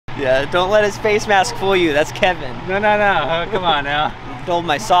Yeah, don't let his face mask fool you. That's Kevin. No, no, no. Oh, come on now. He dulled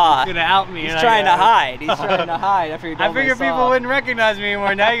my saw. He's gonna out me. He's trying to hide. He's trying to hide after he dulled my saw. I figured people wouldn't recognize me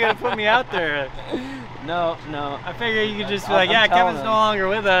anymore. Now you're gonna put me out there. No, no. I figured you could just be like, yeah, Kevin's no longer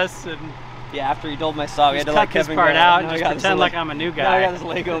with us. And yeah, after he dulled my saw, we had to let Kevin part go. out and just pretend like I'm a new guy. Now I got this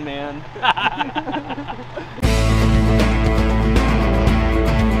Lego man.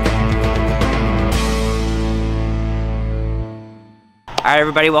 Alright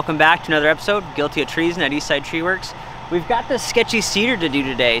everybody, welcome back to another episode, Guilty of Trees at Eastside Tree Works. We've got this sketchy cedar to do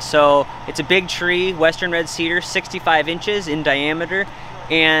today. So it's a big tree, western red cedar, 65 inches in diameter,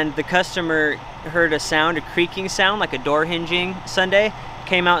 and the customer heard a sound, a creaking sound, like a door hinging Sunday,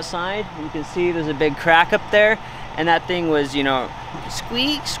 came outside. You can see there's a big crack up there, and that thing was, you know,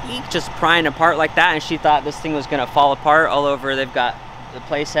 squeak, squeak, just prying apart like that, and she thought this thing was gonna fall apart all over. They've got the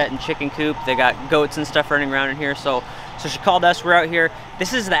play set and chicken coop, they got goats and stuff running around in here, so she called us. We're out here.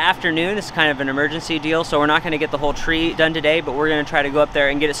 This is the afternoon. It's kind of an emergency deal, so we're not going to get the whole tree done today, but we're going to try to go up there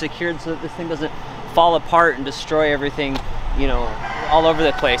and get it secured so that this thing doesn't fall apart and destroy everything, you know, all over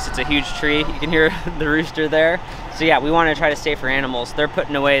the place. It's a huge tree. You can hear the rooster there. So yeah, we want to try to stay for animals. They're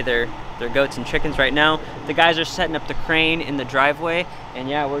putting away their goats and chickens right now. The guys are setting up the crane in the driveway, and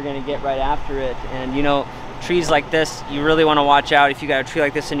yeah, we're going to get right after it. And you know, trees like this, you really want to watch out. If you got a tree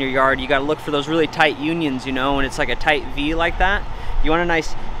like this in your yard, you got to look for those really tight unions, you know, and it's like a tight V like that. You want a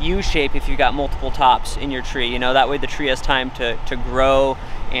nice U shape if you got multiple tops in your tree, you know, that way the tree has time to grow.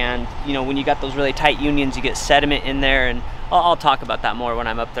 And you know, when you got those really tight unions, you get sediment in there, and I'll talk about that more when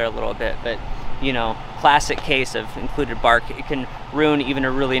I'm up there a little bit. But you know, classic case of included bark. It can ruin even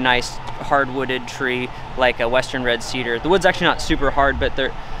a really nice hardwooded tree like a western red cedar. The wood's actually not super hard, but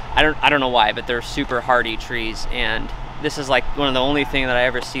they're, I don't know why, but they're super hardy trees, and this is like one of the only thing that I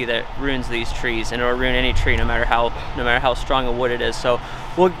ever see that ruins these trees, and it'll ruin any tree no matter how strong a wood it is. So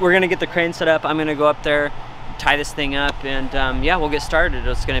we're gonna get the crane set up. I'm gonna go up there, tie this thing up, and yeah, we'll get started.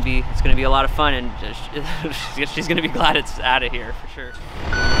 It's gonna be a lot of fun, and she's gonna be glad it's out of here for sure.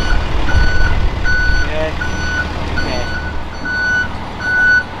 Okay.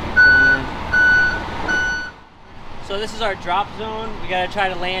 So this is our drop zone. We gotta try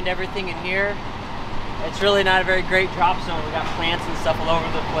to land everything in here. It's really not a very great drop zone. We got plants and stuff all over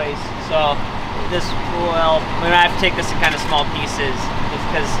the place. So this, well, we might have to take this in kind of small pieces just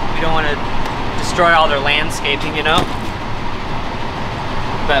because we don't want to destroy all their landscaping, you know?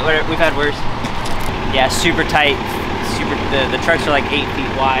 But we've had worse. Yeah, super tight. The trucks are like 8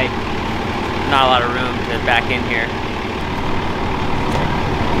 feet wide. Not a lot of room to back in here.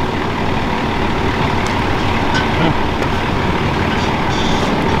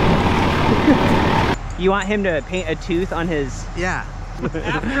 You want him to paint a tooth on his... Yeah.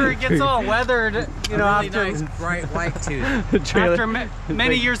 After it gets all weathered, you know, really nice bright white tooth. After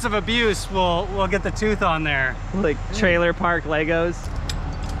many years of abuse, we'll get the tooth on there. Like trailer park Legos.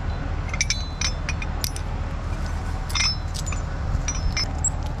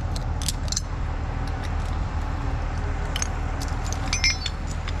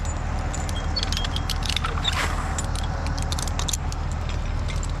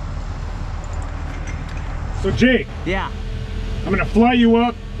 So Jake, yeah, I'm gonna fly you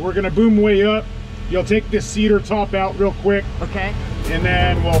up. We're gonna boom way up. You'll take this cedar top out real quick. Okay. And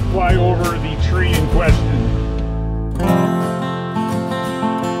then we'll fly over the tree in question.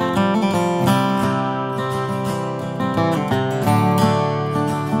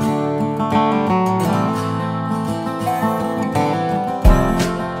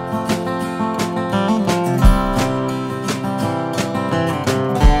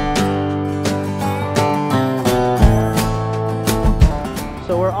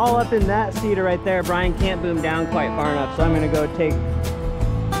 In that cedar right there, Brian can't boom down quite far enough, so I'm gonna go take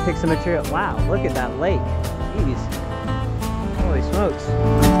some material. Wow, look at that lake. Jeez. Holy smokes.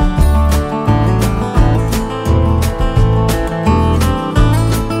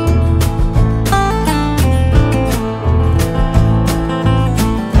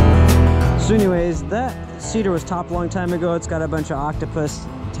 So anyways, that cedar was topped a long time ago. It's got a bunch of octopus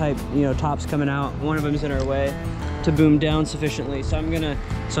type, you know, tops coming out. One of them's in our way to boom down sufficiently, so I'm gonna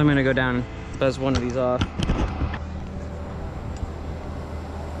go down and buzz one of these off.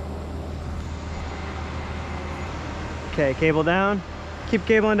 Okay, cable down. Keep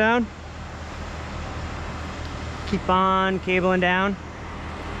cabling down. Keep on cabling down.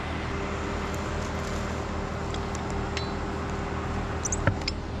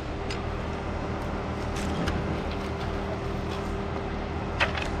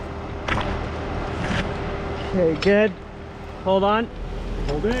 Okay, good. Hold on.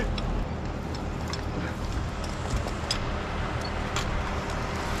 Hold it.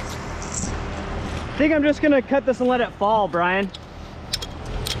 think I'm just gonna cut this and let it fall, Brian.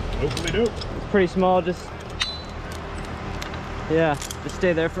 Hopefully do. It's pretty small, just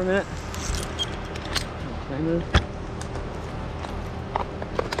stay there for a minute. Kind of.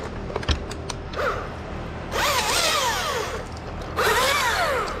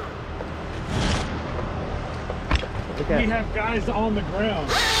 Okay. We have guys on the ground.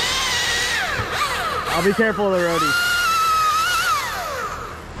 I'll be careful of the roadies.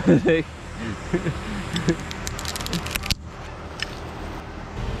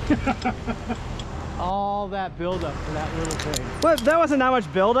 All that buildup for that little thing. What? That wasn't that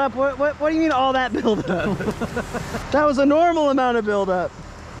much buildup. What do you mean all that buildup? That was a normal amount of buildup.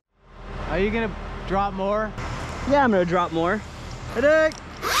 Are you gonna drop more? Yeah, I'm gonna drop more. Hey, Dick.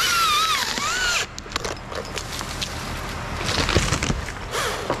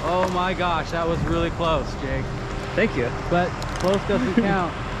 Oh my gosh, that was really close, Jake. Thank you. But close doesn't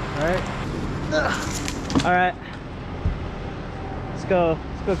count, all right? All right. Let's go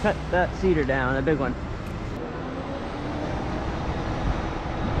cut that cedar down, that big one.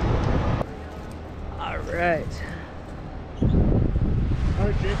 All right. All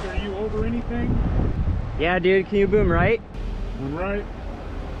right, Jake, are you over anything? Yeah, dude, can you boom right? One right.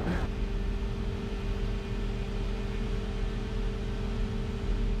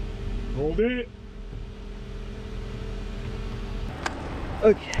 Hold it.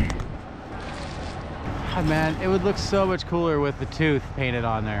 Okay. Oh, man, it would look so much cooler with the tooth painted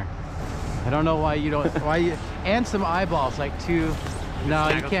on there. I don't know why you don't, and some eyeballs, like two. No,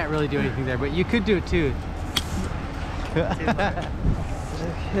 you can't really do anything there, but you could do a tooth.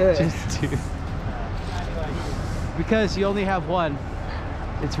 Just tooth. Because you only have one,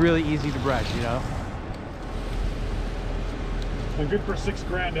 it's really easy to brush, you know? I'm good for 6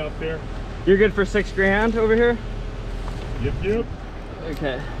 grand out there. You're good for 6 grand over here? Yep.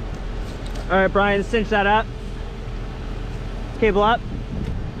 Okay. All right, Brian, cinch that up. Cable up.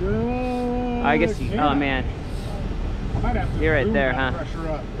 I guess you, oh man. I might have to You're right boom there, that huh? pressure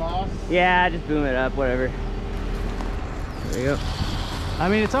up, boss. Yeah, just boom it up, whatever. There you go. I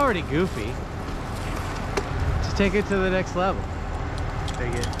mean, it's already goofy. Just take it to the next level.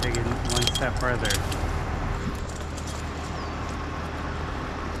 Take it one step further.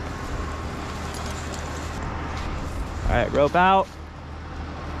 All right, rope out.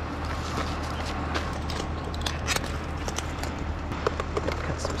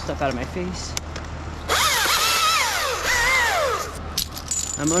 Cut some stuff out of my face.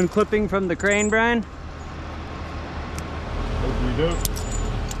 I'm unclipping from the crane, Brian. Hopefully do.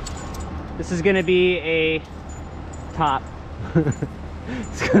 This is gonna be a top. I'm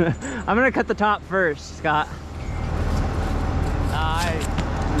gonna cut the top first, Scott.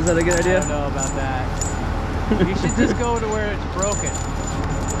 Is that a good idea? I don't know about that. You should just go to where it's broken.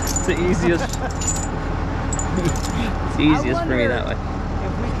 It's the easiest. It's the easiest for me that way.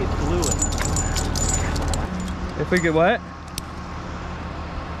 If we could glue it. If we could what?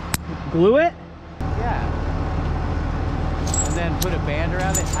 Glue it? Yeah. And then put a band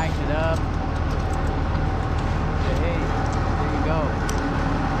around it, tighten it up. Hey, there you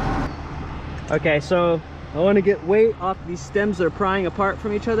go. Okay, so I want to get weight off these stems that are prying apart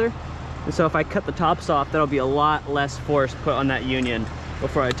from each other. And so if I cut the tops off, that'll be a lot less force put on that union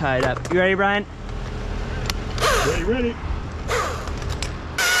before I tie it up. You ready, Brian? Ready.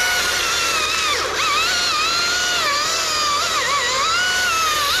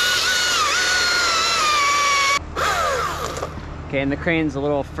 Okay, and the crane's a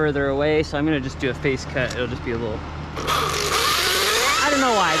little further away, so I'm gonna just do a face cut. It'll just be a little... I don't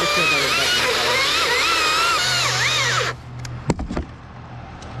know why, I just feel like it's better.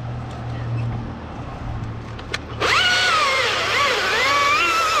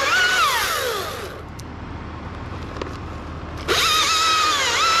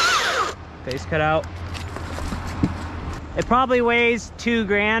 Face cut out. It probably weighs 2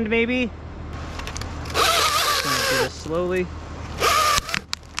 grand, maybe. Just gonna do this slowly.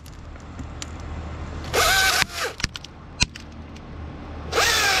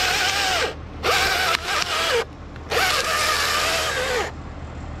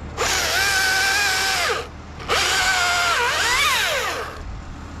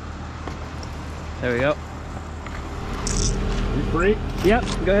 There we go. You free? Yep,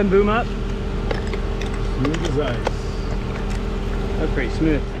 go ahead and boom up. Smooth as ice. That's pretty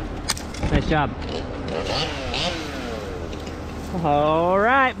smooth. Nice job. All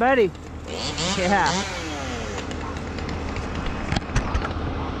right, buddy. Yeah.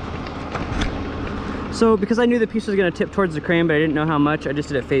 So because I knew the piece was gonna tip towards the crane, but I didn't know how much, I just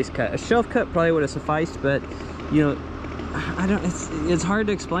did a face cut. A shelf cut probably would have sufficed, but you know, I don't, it's hard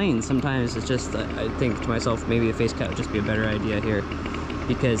to explain sometimes. It's just, I think to myself, maybe a face cut would just be a better idea here,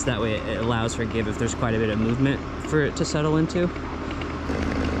 because that way it allows for give if there's quite a bit of movement for it to settle into.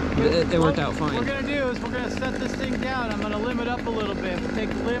 It worked out fine. What we're gonna do is we're gonna set this thing down. I'm gonna limb it up a little bit. We'll take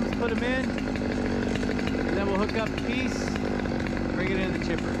the limbs, put them in, and then we'll hook up the piece, bring it in the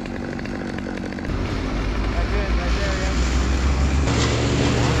chipper. Right good, right there, yeah.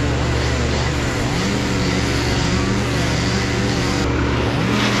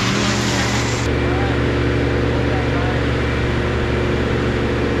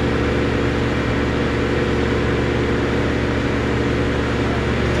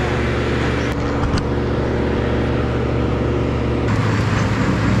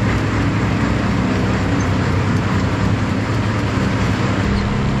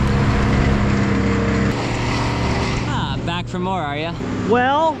 For more, are you?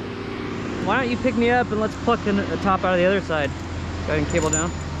 Well, why don't you pick me up and let's pluck the top out of the other side. Go ahead and cable down.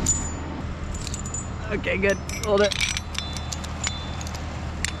 Okay, good. Hold it.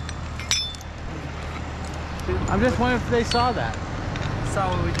 I'm just wondering if they saw that. Saw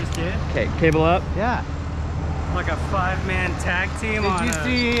what we just did? Okay, cable up. Yeah. Like a 5-man tag team. Did you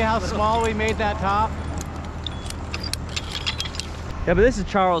see how small we made that top? Yeah, but this is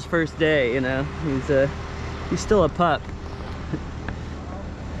Charles' first day, you know. He's still a pup.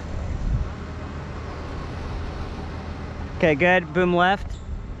 Okay, good. Boom left.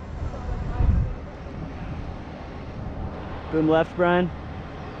 Boom left, Brian.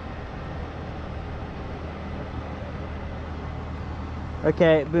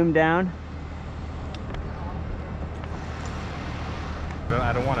 Okay, boom down.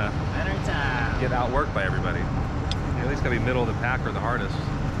 I don't want to get outworked by everybody. You at least gotta be middle of the pack or the hardest.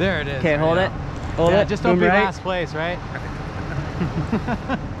 There it is. Okay, hold it. Hold yeah, it. just don't boom be right. last place, right?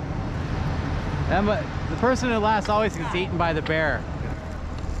 The person who lasts always gets eaten by the bear.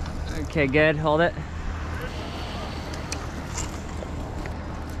 Okay, good. Hold it.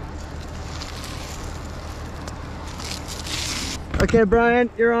 Okay, Brian,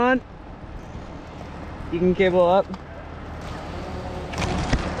 you're on. You can cable up.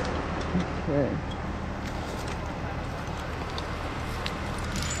 Okay.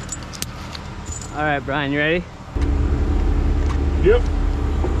 All right, Brian, you ready? Yep.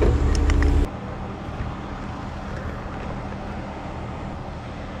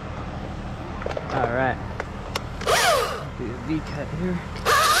 All right. Do a V cut here.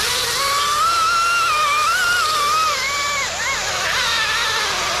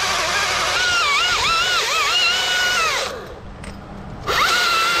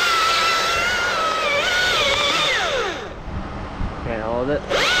 Okay, hold it.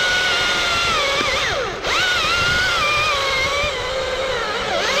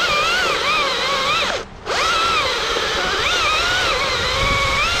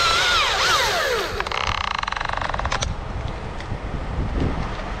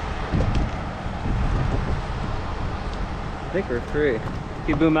 I think we're free.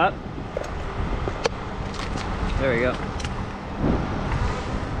 You boom up. There we go.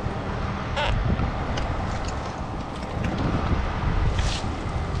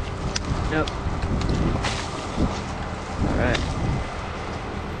 Nope. All right.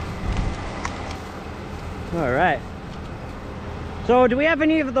 All right. So do we have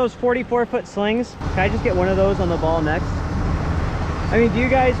any of those 44-foot slings? Can I just get one of those on the ball next? I mean, do you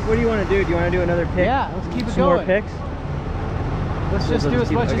guys, what do you want to do? Do you want to do another pick? Yeah, let's keep it Some going. more picks? Let's just do as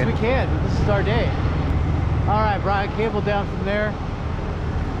much as we can. This is our day. All right, Brian, cable down from there.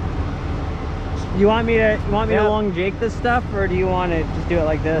 You want me to long Jake this stuff, or do you want to just do it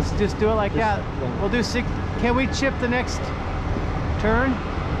like this? Let's just do it like that. We'll do 6. Can we chip the next turn?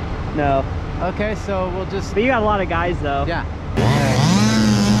 No. Okay, so we'll just. But you got a lot of guys though. Yeah.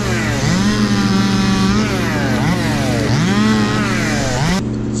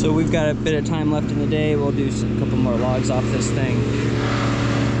 So we've got a bit of time left in the day. We'll do a couple more logs off this thing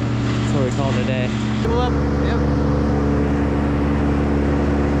before we call it a day. Pull up. Yep.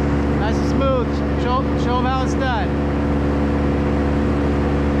 Nice and smooth. Show them how it's done.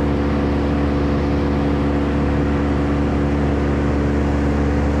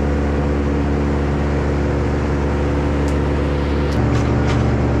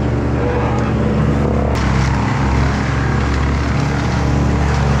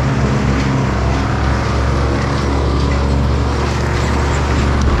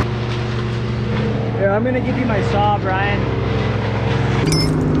 I'm gonna give you my saw, Brian.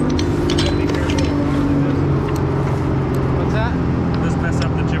 What's that? Does this mess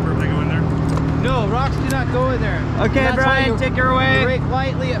up the chipper if they go in there? No, rocks do not go in there. Okay, That's why Brian, take her away. Brake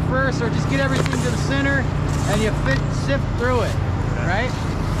lightly at first, or just get everything to the center. and you sift through it, right?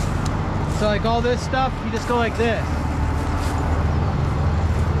 So like all this stuff, you just go like this.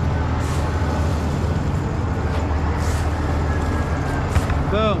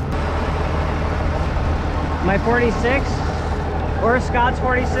 Boom. My 46 or Scott's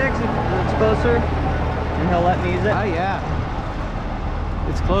 46 if it's closer, and he'll let me use it. Oh yeah,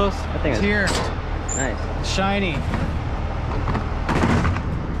 it's close. I think it's here. Nice. It's shiny.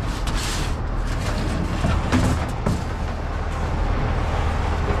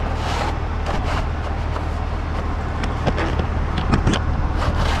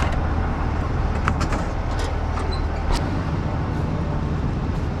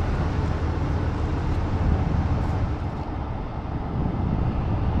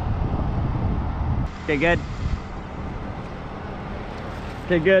 Okay, good.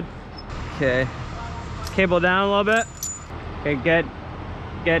 Okay, good. Okay. Cable down a little bit. Okay, good.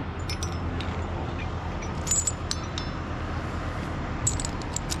 Good.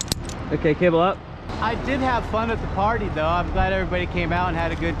 Okay, cable up. I did have fun at the party though. I'm glad everybody came out and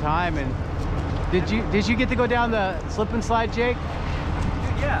had a good time. And did you get to go down the slip and slide, Jake?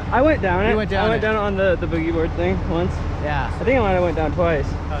 Yeah. I went down it. You went down I went down on the boogie board thing once. Yeah. I think I might have went down twice.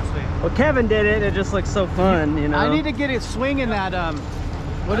 Oh, sweet. Well, Kevin did it. It just looks so fun, you know. I need to get it swinging that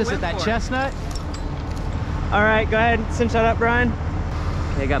what is it? That chestnut? All right, go ahead, cinch that up, Brian.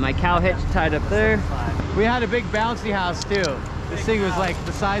 Okay, got my cow hitch tied up there. We had a big bouncy house too. This thing was like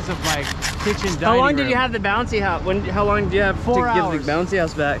the size of my kitchen dining How long room. did you have the bouncy house? How long did you have 4 to hours. give the bouncy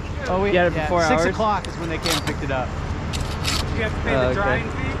house back? Oh, you had it for 4 hours? 6 o'clock is when they came and picked it up. You have to pay the okay. drying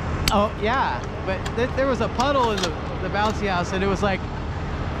fee? Oh yeah, but there was a puddle in the bouncy house, and it was like,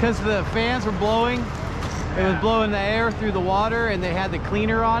 because the fans were blowing, it was blowing the air through the water, and they had the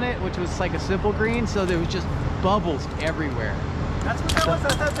cleaner on it, which was like a simple green, so there was just bubbles everywhere. That's what that was. I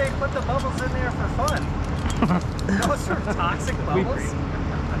thought they put the bubbles in there for fun. Those are toxic bubbles.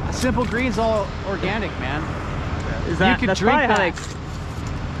 Simple green's all organic, man. Is that, you could that's drink probably that. how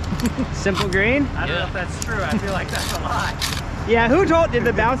they- Simple green? I don't know if that's true. I feel like that's a lie. Yeah, did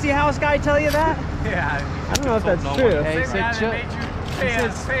the bouncy house guy tell you that? Yeah. I don't know if that's true. Hey, he Same guy said that made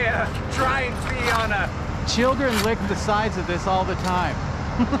you pay a drying fee on a... children lick the sides of this all the time.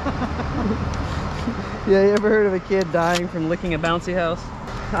 Yeah, you ever heard of a kid dying from licking a bouncy house?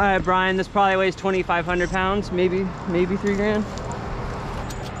 All right, Brian, this probably weighs 2,500 pounds, maybe 3 grand.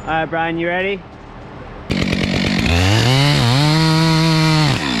 All right, Brian, you ready?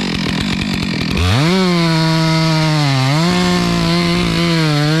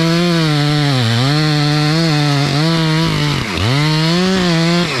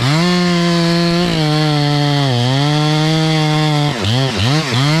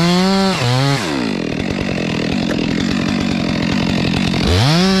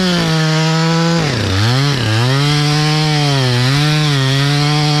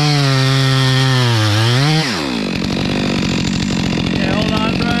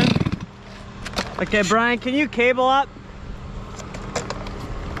 Okay, Brian, can you cable up?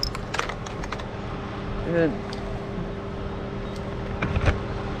 Good.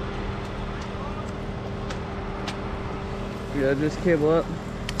 Yeah, just cable up.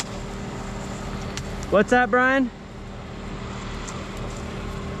 What's that, Brian?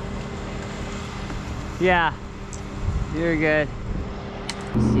 Yeah, you're good.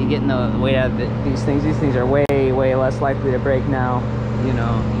 See, getting the weight out of these things are way less likely to break now. You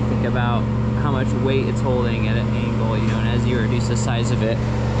know, you think about how much weight it's holding at an angle, you know, and as you reduce the size of it,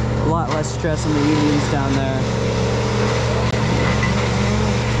 a lot less stress on the unions down there.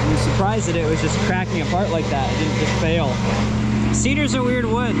 I'm surprised that it was just cracking apart like that. It didn't just fail. Cedar's a weird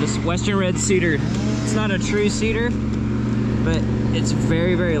wood, this Western red cedar. It's not a true cedar, but it's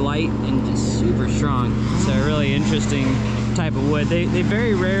very light and just super strong. It's a really interesting type of wood. They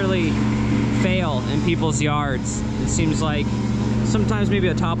very rarely fail in people's yards. It seems like sometimes maybe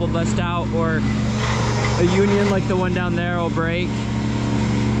a top will bust out or a union like the one down there will break,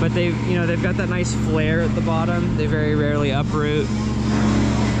 but they've got that nice flare at the bottom. They very rarely uproot.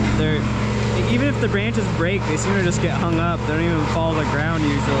 Even if the branches break, they seem to just get hung up. They don't even fall to the ground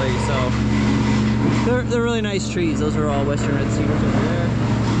usually, so they're really nice trees. Those are all Western red cedars over there.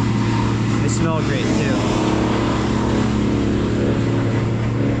 They smell great too.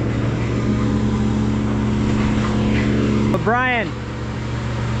 But Brian,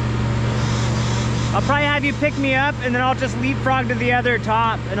 I'll probably have you pick me up, and then I'll just leapfrog to the other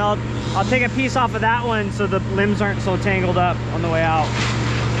top, and I'll take a piece off of that one so the limbs aren't so tangled up on the way out.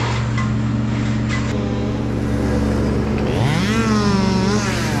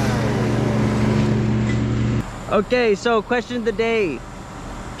 Okay, so question of the day.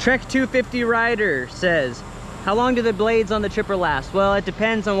 Trek 250 Rider says, How long do the blades on the chipper last? Well, it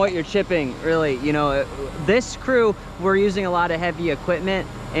depends on what you're chipping, really. You know, this crew, we're using a lot of heavy equipment,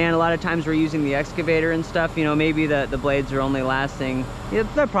 and a lot of times we're using the excavator and stuff. You know, maybe the blades are only lasting, yeah,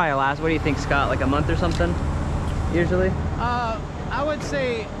 they'll probably last, what do you think, Scott, like a month or something, usually? I would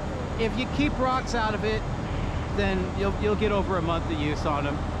say if you keep rocks out of it, then you'll get over a month of use on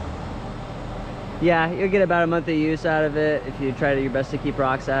them. Yeah, you'll get about a month of use out of it if you try your best to keep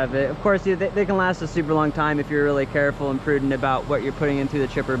rocks out of it. Of course, they can last a super long time if you're really careful and prudent about what you're putting into the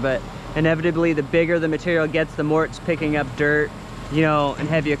chipper, but inevitably the bigger the material gets, the more it's picking up dirt, you know, and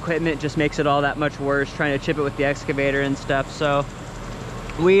heavy equipment just makes it all that much worse trying to chip it with the excavator and stuff. So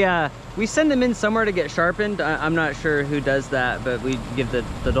we send them in somewhere to get sharpened. I'm not sure who does that, but we give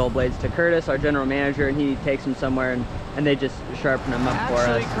the dull blades to Curtis, our general manager, and he takes them somewhere and they just sharpen them up for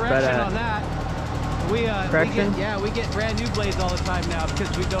us. Actually, correction on that. We get brand new blades all the time now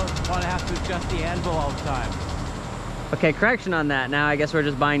because we don't want to have to adjust the anvil all the time. Okay, correction on that. Now I guess we're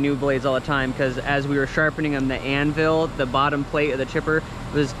just buying new blades all the time because as we were sharpening them, the anvil, the bottom plate of the chipper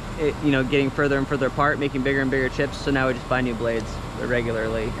was, you know, getting further and further apart, making bigger and bigger chips. So now we just buy new blades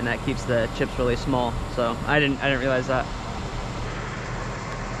regularly, and that keeps the chips really small. So I didn't realize that.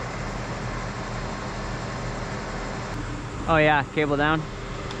 Oh yeah, cable down.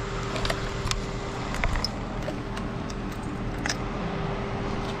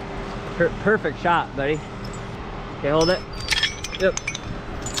 Perfect shot, buddy. Okay, hold it. Yep.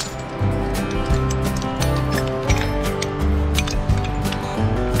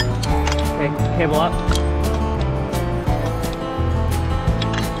 Okay, cable up.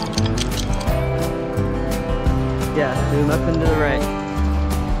 Yeah, zoom up and to the right.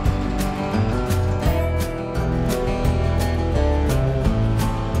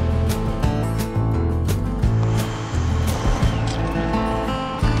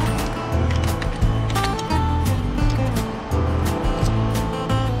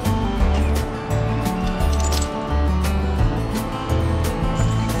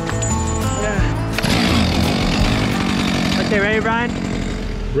 Okay, ready, Brian?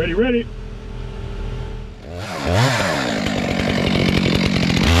 Ready, ready.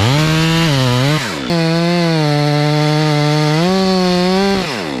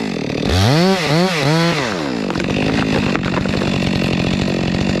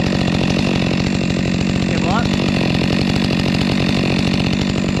 Cable up.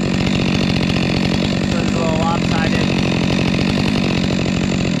 So it's a little lopsided.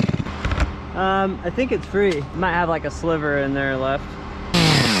 I think it's free. Might have like a sliver in there left.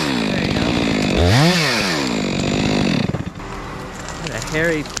 There you go. What a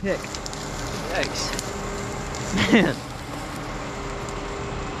hairy pick. Yikes. Man.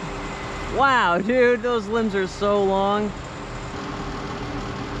 Wow, dude, those limbs are so long.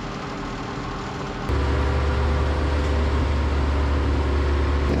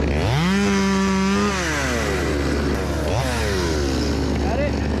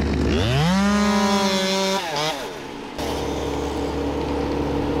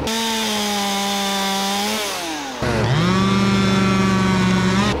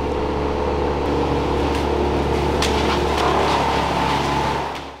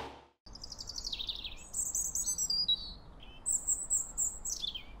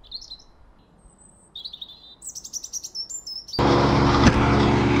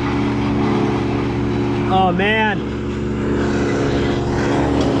 Oh man,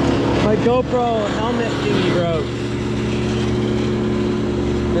 my GoPro helmet thingy broke.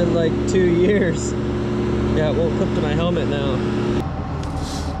 Been like 2 years. Yeah, it won't clip to my helmet now.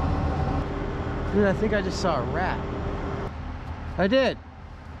 Dude, I think I just saw a rat. I did.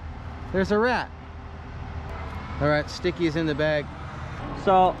 There's a rat. All right, Sticky's in the bag.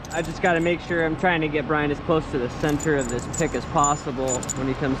 So I just got to make sure I'm trying to get Brian as close to the center of this pick as possible when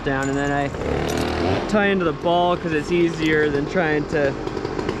he comes down, and then I tie into the ball because it's easier than trying to,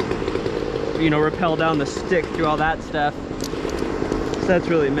 you know, rappel down the stick through all that stuff. So that's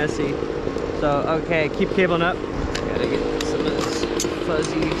really messy. So okay, keep cabling up. Gotta get some of this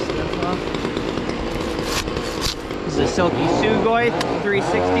fuzzy stuff off. This is a Silky Sugoi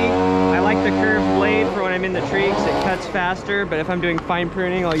 360. I like the curved blade for when I'm in the tree because it cuts faster, but if I'm doing fine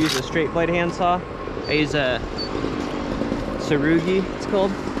pruning, I'll use a straight blade handsaw. I use a Tsurugi, it's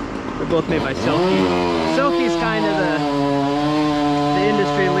called. They're both made by Silky. Silky's kind of the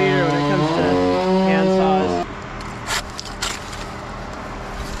industry leader when it comes to handsaws.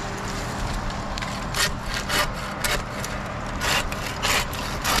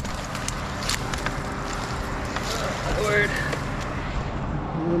 Lord.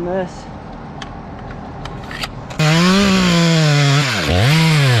 Look at this.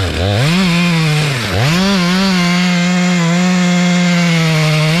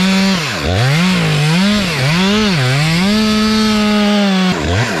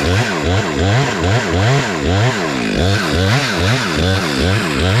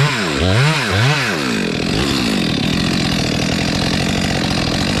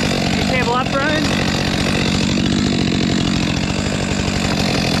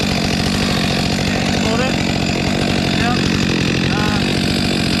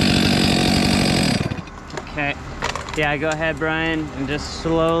 Yeah, go ahead, Brian, and just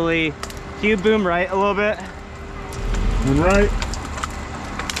slowly. Can you boom right a little bit? Right.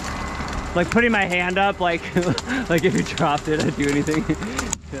 Like putting my hand up, like like if you dropped it, I'd do anything.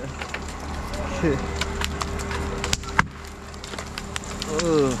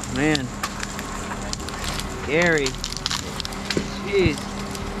 Oh man, scary. Jeez.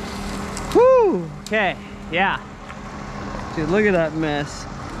 Whoo. Okay. Yeah. Dude, look at that mess.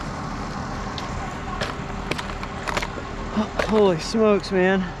 Holy smokes,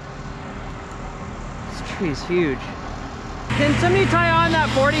 man. This tree's huge. Can somebody tie on that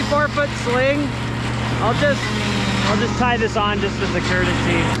 44-foot sling? I'll just tie this on just as a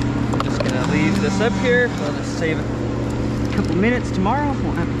courtesy. I'm just gonna leave this up here. I'll just save a couple minutes tomorrow.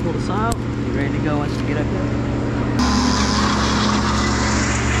 Won't have to pull this out. Be ready to go once we get up here.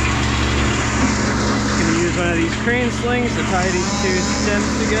 Gonna use one of these crane slings to tie these two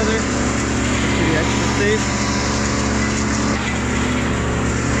stems together to be extra safe.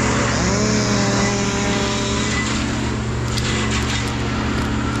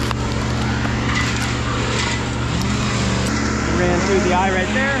 Ran through the eye right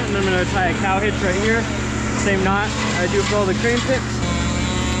there, and then I'm going to tie a cow hitch right here. Same knot I do for all the crane picks.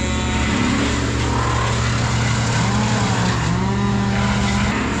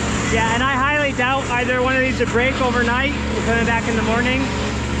 Yeah, and I highly doubt either one of these would break overnight. We're coming back in the morning,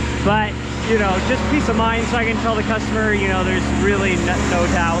 but you know, just peace of mind so I can tell the customer, you know, there's really no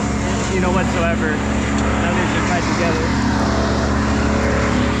doubt, you know, whatsoever. None of these are tied together.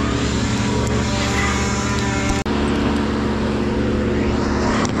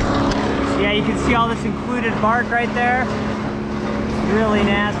 Yeah, you can see all this included bark right there. It's really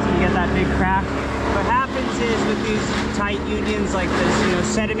nasty, you get that big crack. What happens is with these tight unions like this, you know,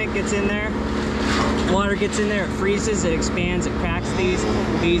 sediment gets in there, water gets in there, it freezes, it expands, it cracks these.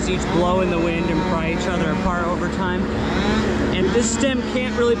 These each blow in the wind and pry each other apart over time. And this stem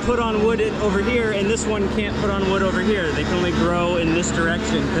can't really put on wood over here, and this one can't put on wood over here. They can only grow in this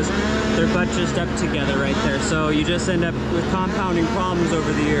direction because they're buttressed up together right there. So you just end up with compounding problems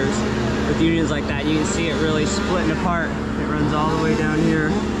over the years. With unions like that, you can see it really splitting apart. It runs all the way down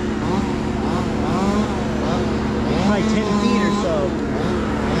here. Probably 10 feet or so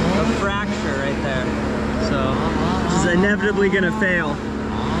of fracture right there. So this is inevitably gonna fail.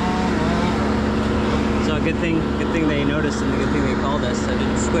 So good thing they noticed and a good thing they called us. So I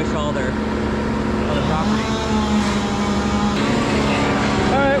didn't squish all their property.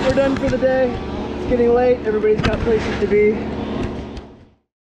 All right, we're done for the day. It's getting late. Everybody's got places to be.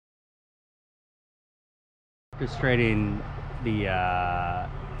 Orchestrating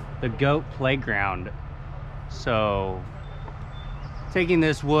the goat playground. So taking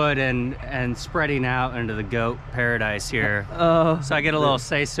this wood and spreading out into the goat paradise here. Oh, so I get a little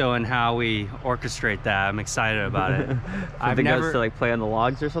say-so in how we orchestrate that. I'm excited about it. I've never goats to like play on the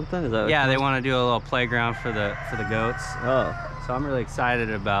logs or something. Is that yeah? They want to do a little playground for the goats. Oh, so I'm really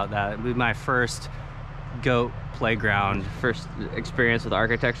excited about that. It'll be my first goat playground. First experience with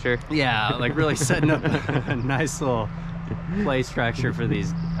architecture. Yeah, like really setting up a nice little play structure for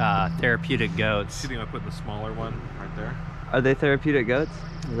these therapeutic goats. You think I put the smaller one right there? Are they therapeutic goats?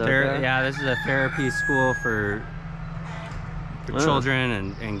 Yeah, this is a therapy school for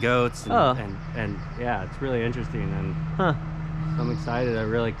children and goats. And yeah, it's really interesting. And so I'm excited to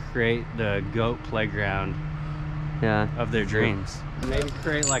really create the goat playground of their dreams. Maybe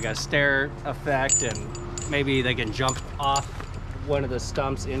create like a stair effect, and maybe they can jump off one of the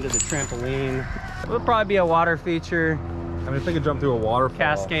stumps into the trampoline. It'll probably be a water feature. I mean, if they could jump through a waterfall.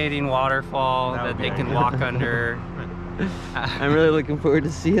 Cascading waterfall that they can walk under. I'm really looking forward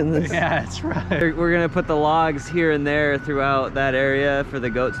to seeing this. Yeah, that's right. We're gonna put the logs here and there throughout that area for the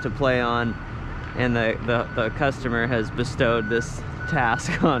goats to play on, and the customer has bestowed this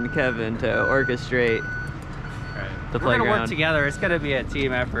task on Kevin to orchestrate the playground. We're gonna work together. It's gonna be a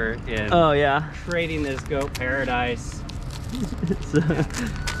team effort in creating this goat paradise.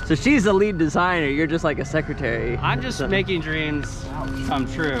 So she's the lead designer, you're just like a secretary. I'm just making dreams come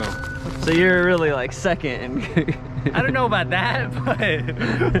true. So you're really like second. I don't know about that, but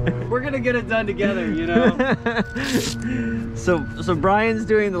we're gonna get it done together, you know? So Brian's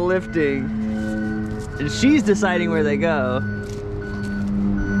doing the lifting, and she's deciding where they go.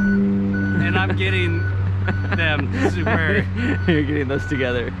 And I'm getting them where you're getting those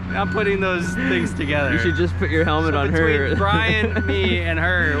together. I'm putting those things together. You should just put your helmet on her. Between Brian, me, and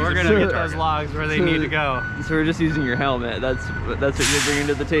her, we're gonna get those logs where they need to go. So we're just using your helmet. That's what you're bringing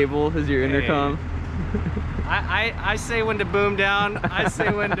to the table, is your intercom. I say when to boom down. I say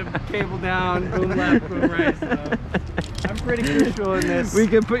when to cable down. Boom left, boom right. So I'm pretty crucial in this. We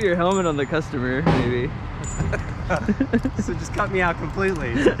could put your helmet on the customer, maybe. So just cut me out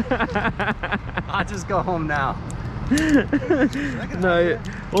completely. I'll just go home now. No,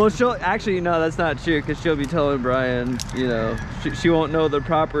 well, she'll actually, no, that's not true, because she'll be telling Brian, you know, she won't know the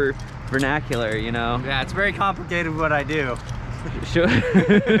proper vernacular, you know. Yeah, it's very complicated what I do.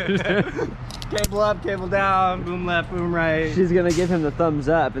 Cable up, cable down, boom left, boom right. She's gonna give him the thumbs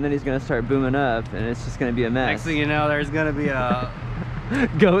up, and then he's gonna start booming up, and it's just gonna be a mess. Next thing you know, there's gonna be a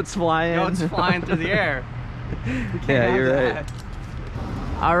goats flying through the air. Yeah, you're right.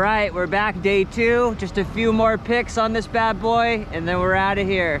 All right, we're back day 2. Just a few more picks on this bad boy, and then we're out of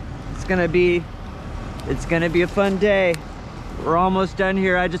here. It's gonna be a fun day. We're almost done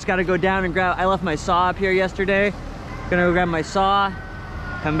here. I just gotta go down and grab, I left my saw up here yesterday. Gonna go grab my saw,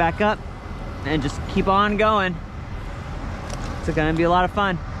 come back up, and just keep on going. It's gonna be a lot of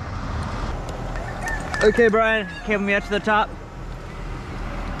fun. Okay, Brian, cable me up to the top.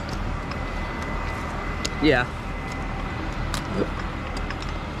 Yeah.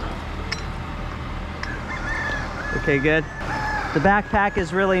 Okay, good. The backpack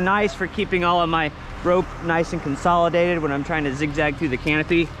is really nice for keeping all of my rope nice and consolidated when I'm trying to zigzag through the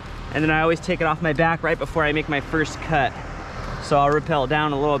canopy. And then I always take it off my back right before I make my first cut. So I'll rappel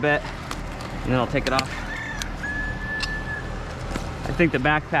down a little bit and then I'll take it off. I think the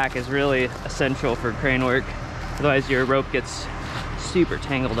backpack is really essential for crane work. Otherwise your rope gets super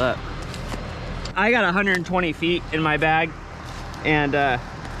tangled up. I got 120 feet in my bag, and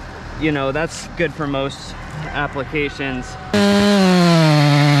you know, that's good for most applications.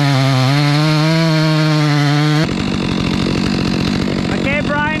 Okay,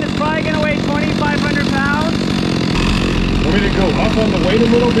 Brian, it's probably gonna weigh 2,500 pounds. Want me to go up on the weight a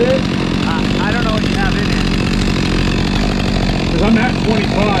little bit? I don't know what you have in it. Because I'm at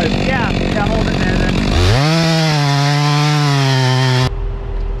 25. Yeah, hold it there then.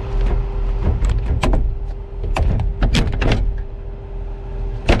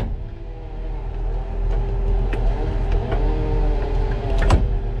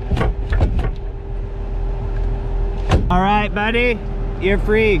 All right, buddy, you're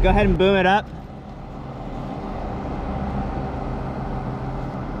free. Go ahead and boom it up.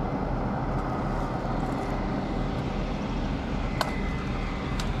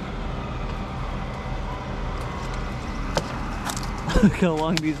 Look how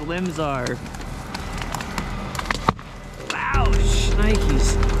long these limbs are. Wow,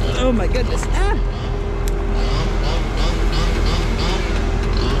 shnikes. Oh my goodness. Ah.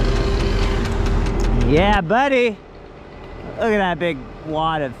 Yeah, buddy. Look at that big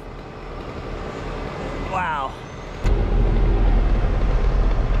wad of, wow.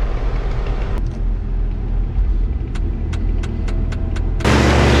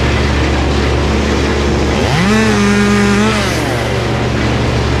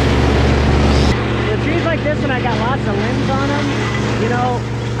 The trees like this one, I got lots of limbs on them. You know,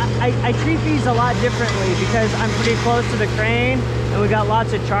 I treat these a lot differently because I'm pretty close to the crane and we got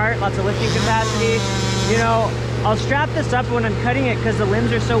lots of chart, lots of lifting capacity. You know, I'll strap this up when I'm cutting it because the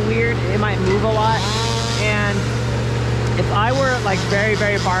limbs are so weird, it might move a lot. And if I were like very,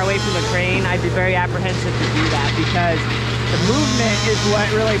 very far away from the crane, I'd be very apprehensive to do that because the movement is what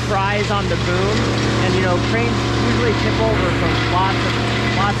really pries on the boom. And you know, cranes usually tip over from lots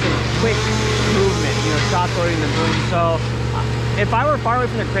of quick movement, you know, shock loading the boom. So if I were far away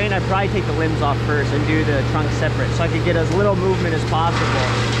from the crane, I'd probably take the limbs off first and do the trunk separate so I could get as little movement as possible.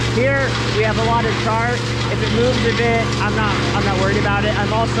 Here we have a lot of chart. If it moves a bit, I'm not worried about it.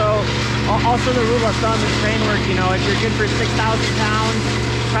 I'm also the rule of thumb in crane work, you know, if you're good for 6,000 pounds,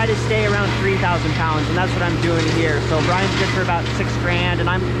 try to stay around 3,000 pounds, and that's what I'm doing here. So Brian's good for about 6 grand, and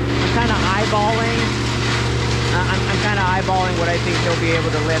I'm kind of eyeballing. I'm kind of eyeballing what I think he'll be able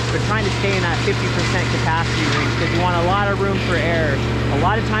to lift, but trying to stay in that 50% capacity range because you want a lot of room for error. A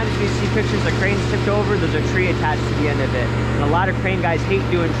lot of times when you see pictures of cranes tipped over, there's a tree attached to the end of it. And a lot of crane guys hate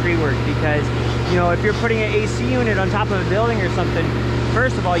doing tree work because, you know, if you're putting an AC unit on top of a building or something,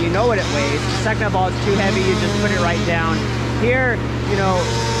 first of all, you know what it weighs. Second of all, it's too heavy, you just put it right down. Here, you know,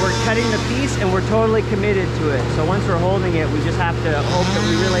 we're cutting the piece and we're totally committed to it. So once we're holding it, we just have to hope that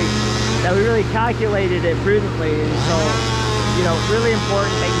we really calculated it prudently. And so, you know, really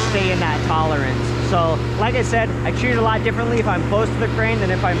important that you stay in that tolerance. So like I said, I treat it a lot differently if I'm close to the crane than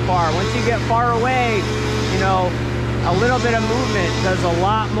if I'm far. Once you get far away, you know, a little bit of movement does a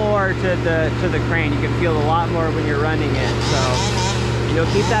lot more to the crane. You can feel a lot more when you're running it. So, you know,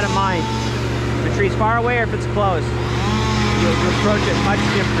 keep that in mind. If the tree's far away or if it's close, you'll approach it much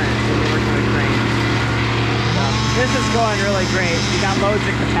different when you're working with crane. So this is going really great. You got loads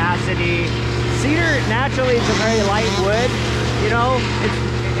of capacity. Cedar naturally is a very light wood. You know,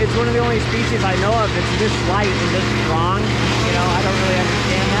 it's one of the only species I know of that's this light and this strong. You know, I don't really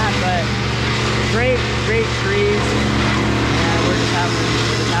understand that, but great trees. And we're just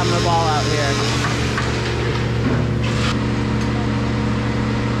having a ball out here.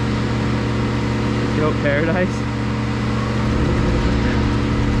 Goat paradise.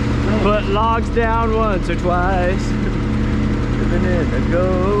 Put logs down once or twice. Living in a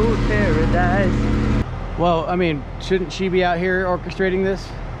goat paradise. Well, I mean, shouldn't she be out here orchestrating this?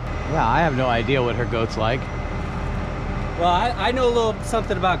 Yeah, I have no idea what her goat's like. Well, I know a little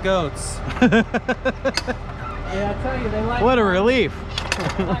something about goats. Yeah, I tell you, they like. What a relief.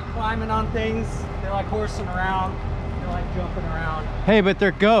 They like climbing on things. They like horsing around. They like jumping around. Hey, but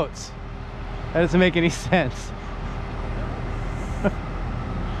they're goats. That doesn't make any sense.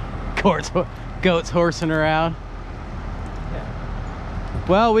 Goats horsing around. Yeah.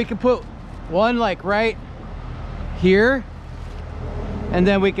 Well, we could put one like right here, and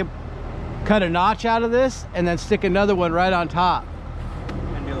then we could cut a notch out of this and then stick another one right on top.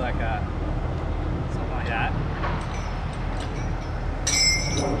 And do like a something like that. I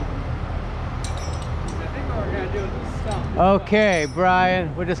think what we're gonna do is this stump. Okay,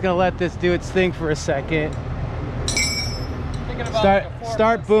 Brian, we're just gonna let this do its thing for a second. Thinking about like a 4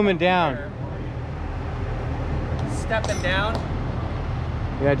 Start foot booming stump down. here. Stepping down.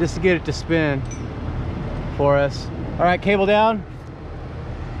 Yeah, just to get it to spin for us. All right, cable down.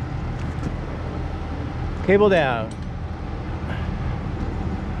 Cable down.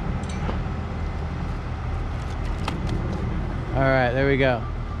 All right, there we go.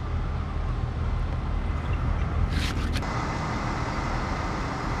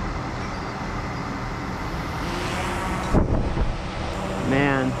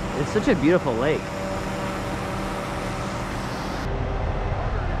 Man, it's such a beautiful lake.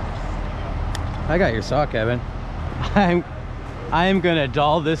 I got your saw, Kevin. I am gonna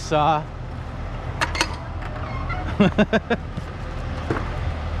dull this saw. Don't go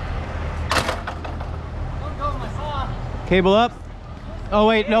with my saw. Cable up. Oh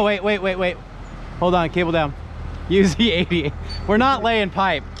wait, no, wait. Hold on, cable down. Use the 88. We're not laying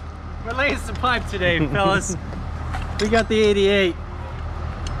pipe. We're laying some pipe today, fellas. We got the 88.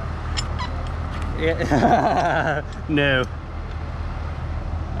 Yeah. No.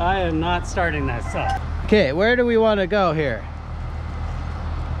 I am not starting that saw. Okay, where do we want to go here?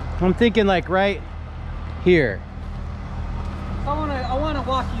 I'm thinking like right here. I want to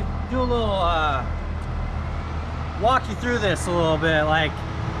walk you, do a little, walk you through this a little bit. Like,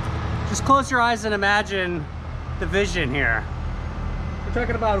 just close your eyes and imagine the vision here. We're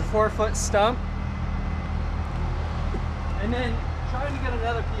talking about a 4-foot stump. And then trying to get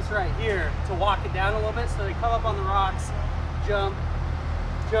another piece right here to walk it down a little bit so they come up on the rocks, jump,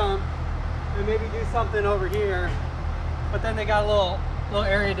 and maybe do something over here. But then they got a little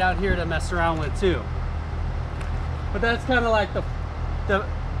area down here to mess around with too. But that's kind of like the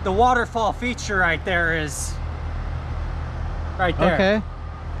waterfall feature right there is right there. Okay.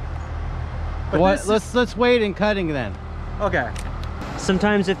 But What? Let's wait in cutting then. Okay.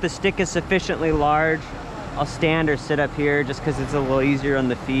 Sometimes if the stick is sufficiently large, I'll stand or sit up here just because it's a little easier on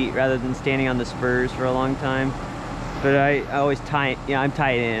the feet rather than standing on the spurs for a long time. But I always tie, I'm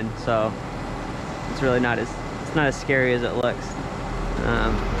tied in, so it's really not as scary as it looks.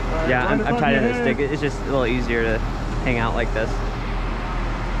 Yeah, I'm tied to the stick. It's just a little easier to hang out like this.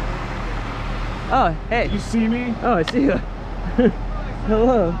 Oh, hey. You see me? Oh, I see you.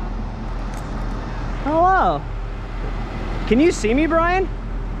 Hello. Hello. Can you see me, Brian?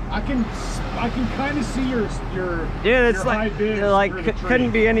 I can kind of see your Yeah, it's high like, vis like through the tree.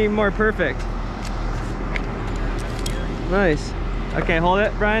 couldn't be any more perfect. Nice. Okay, hold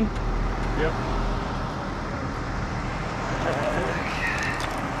it, Brian. Yep.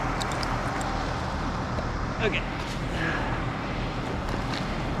 Okay.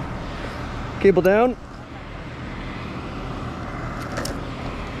 Cable down.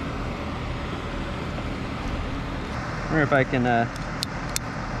 I wonder if I can, maybe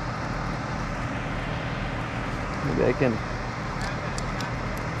I can.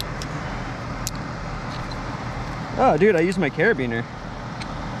 Oh, dude, I used my carabiner.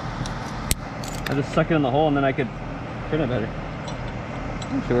 I just stuck it in the hole and then I could turn it better.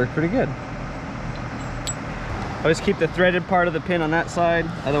 Actually worked pretty good. Always keep the threaded part of the pin on that side,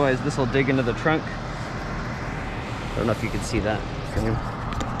 otherwise this will dig into the trunk. I don't know if you can see that.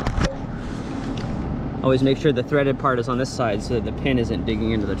 Always make sure the threaded part is on this side so that the pin isn't digging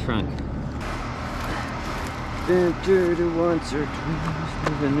into the trunk. Once or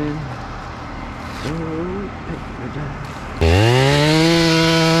twice, moving in.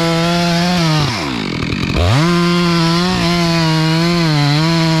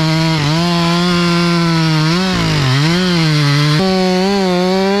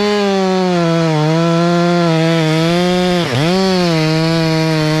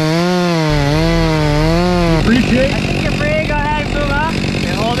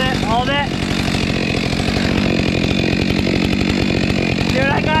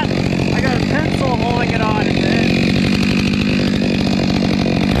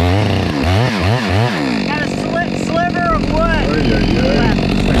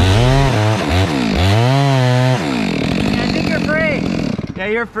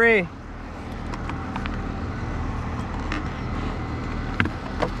 you're free.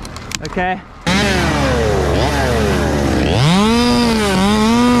 Okay.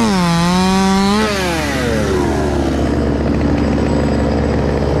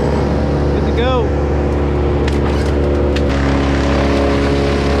 Good to go.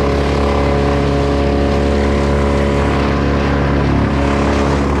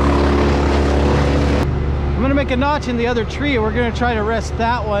 I'm gonna make a notch in the other tree. We're gonna try to rest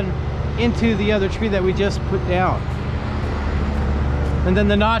that one into the other tree that we just put down. And then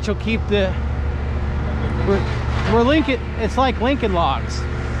the notch will keep the, we're linking, it's like Lincoln logs.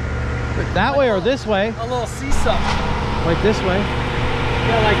 But that way or this way. A little seesaw. Like this way.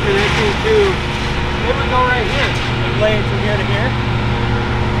 Yeah, like connecting to, it would go right here. And lay it from here to here.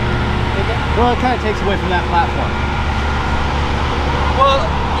 Well, it kind of takes away from that platform. Well,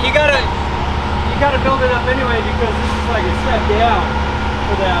 you gotta build it up anyway, because this is like a step down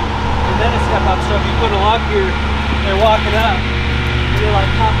for them, and then a step up. So if you put a log here, they're walking up, you like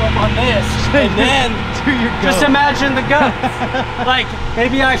pop up on this, and then just imagine the guts. Like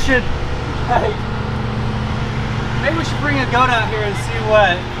maybe I should, like, maybe we should bring a goat out here and see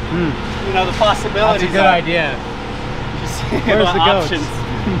what you know, the possibilities. That's a good idea. Just Where's the goats? options.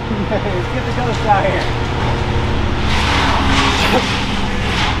 Let's get the goats out here.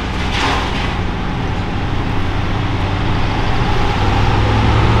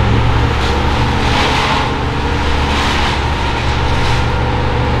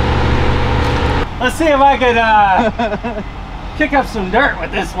 Let's see if I could kick up some dirt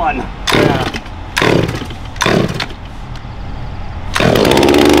with this one. Yeah.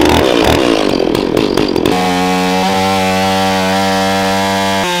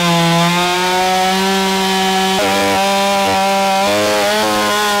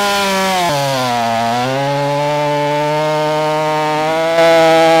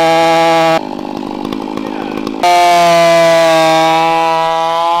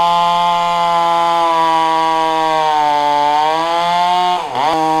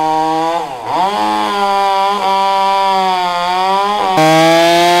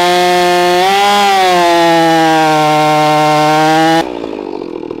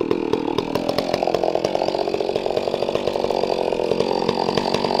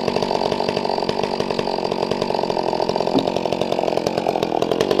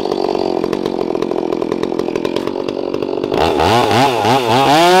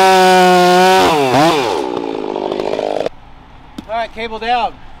 All right, cable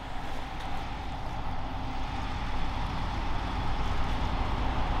down.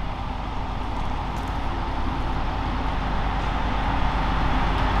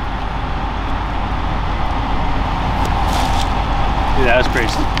 Dude, that was a pretty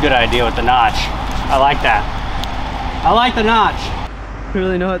good idea with the notch. I like that. I like the notch. I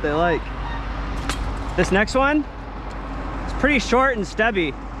really know what they like. This next one, it's pretty short and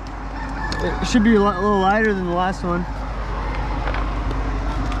stubby. It should be a little lighter than the last one.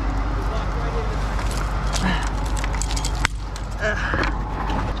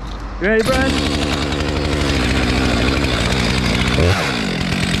 You ready, Brian?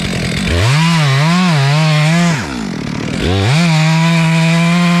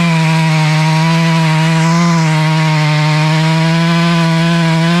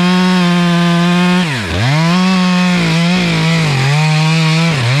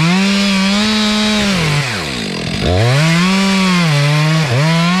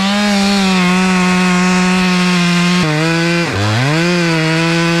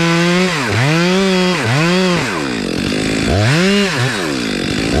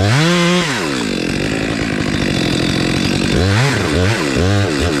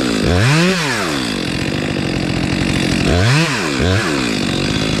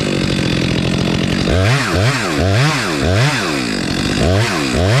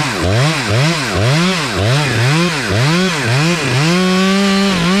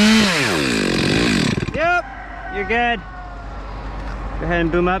 Yep, you're good. Go ahead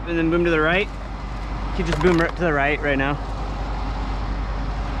and boom up and then boom to the right. You can just boom right to the right now.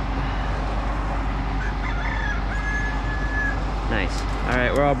 Nice. All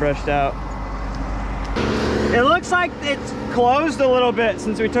right, we're all brushed out. It looks like it's closed a little bit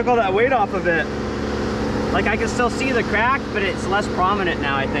since we took all that weight off of it. Like I can still see the crack, but it's less prominent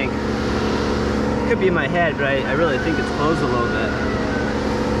now, I think. Could be in my head, but I really think it's closed a little bit.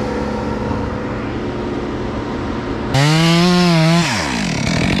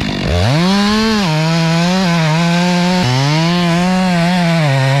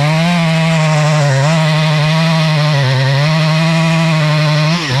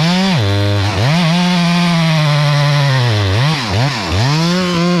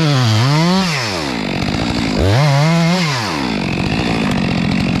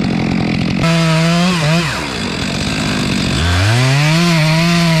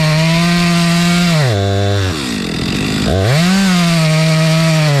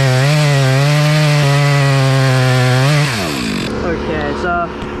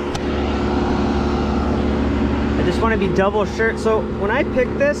 double shirt. So when I pick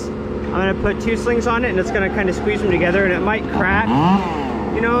this, I'm gonna put 2 slings on it and it's gonna kind of squeeze them together and it might crack.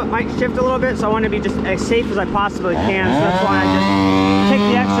 You know, it might shift a little bit, so I want to be just as safe as I possibly can. So that's why I just take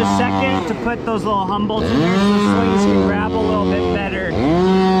the extra second to put those little humbolts in there so the slings can grab a little bit better. You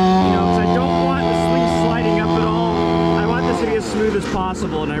know, because I don't want the slings sliding up at all. I want this to be as smooth as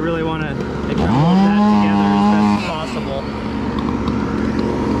possible, and I really want to hold that together as best as possible.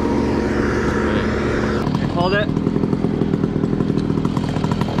 Hold it.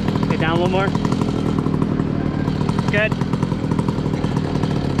 Okay, down a little more. Good.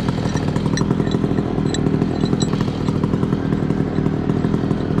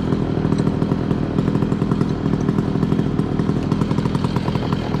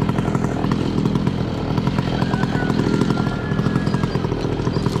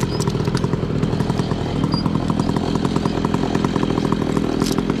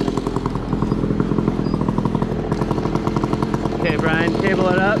 Okay, Brian, cable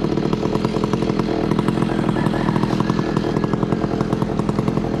it up.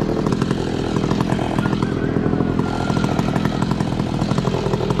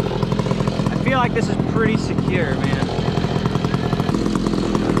 I feel like this is pretty secure, man.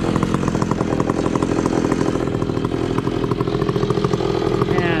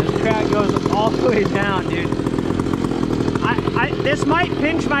 Man, the crack goes all the way down, dude. This might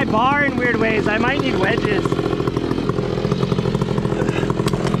pinch my bar in weird ways. I might need wedges.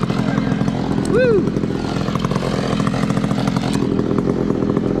 Woo!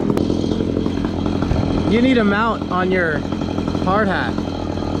 You need a mount on your hard hat.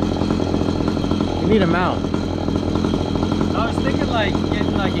 You need a mount. I was thinking like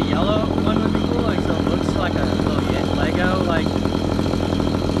getting like a yellow one would be cool, like so it looks like a little Lego, like.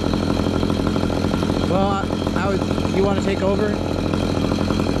 Well, I would. You want to take over?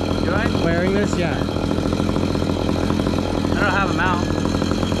 Do I? Wearing this? Yeah. I don't have a mount.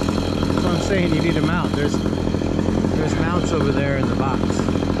 That's what I'm saying. You need a mount. There's mounts over there in the box.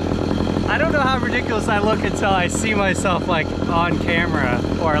 I don't know how ridiculous I look until I see myself like on camera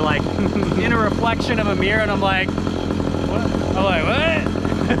or like in a reflection of a mirror, and I'm like, what? I'm like, what?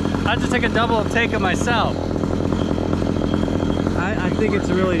 I have to take a double take of myself. I think it's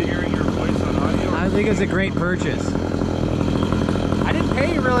a really. Hearing your voice on audio. I think it's a great purchase. I didn't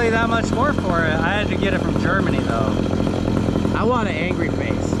pay really that much more for it. I had to get it from Germany though. I want an angry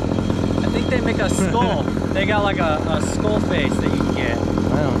face. I think they make a skull. They got like a skull face that you can get.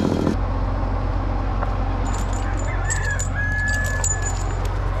 Wow.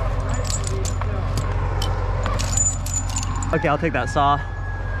 Okay, I'll take that saw.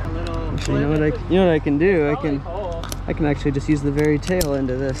 You know what I can do? I can actually just use the very tail end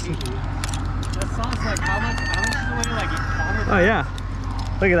of this. That saw's like how much is it weigh? Like 100 Oh yeah,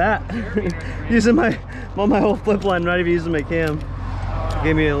 look at that. Using my whole flip line, not even using my cam.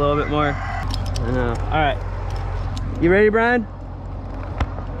 Give me a little bit more. I know. All right, you ready, Brian?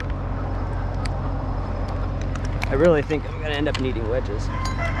 I really think I'm gonna end up needing wedges.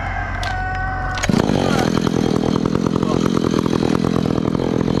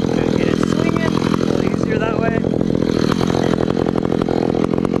 Gonna get it swinging a little easier that way.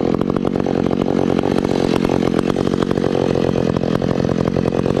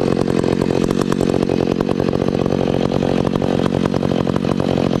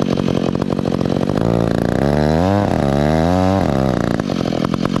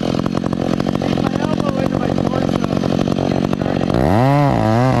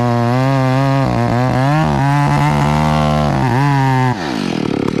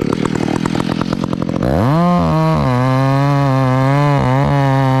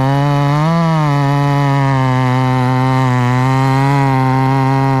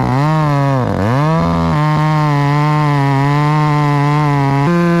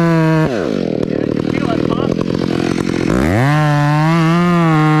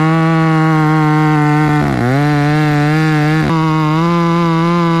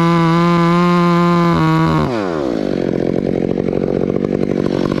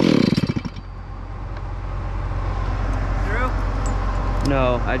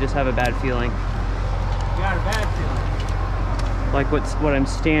 No, I just have a bad feeling. You got a bad feeling. Like what I'm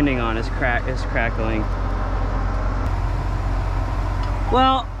standing on is crackling.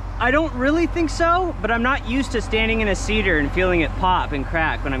 Well, I don't really think so, but I'm not used to standing in a cedar and feeling it pop and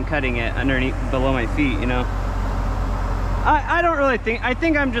crack when I'm cutting it underneath, below my feet, you know? I don't really think, I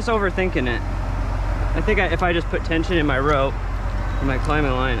think I'm just overthinking it. I think if I just put tension in my rope, in my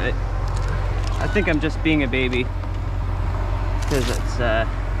climbing line, I think I'm just being a baby. Because it's, I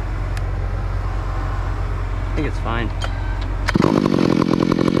think it's fine.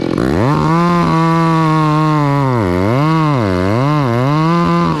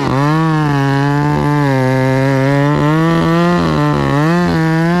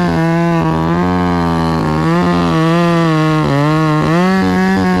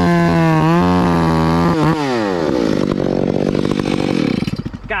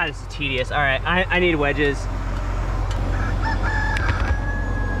 I need wedges.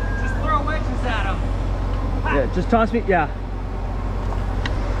 Just throw wedges at them. Yeah, just toss me, yeah.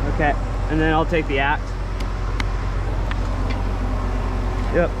 Okay, and then I'll take the axe.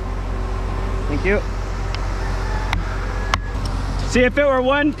 Yep. Thank you. See, if it were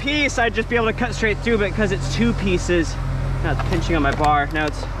one piece, I'd just be able to cut straight through, but because it's two pieces, now it's pinching on my bar. Now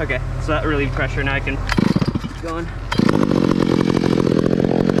it's, okay, so that relieved pressure. Now I can keep going.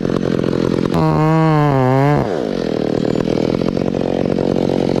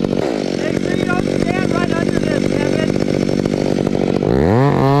 Make sure you don't stand right under this, Kevin.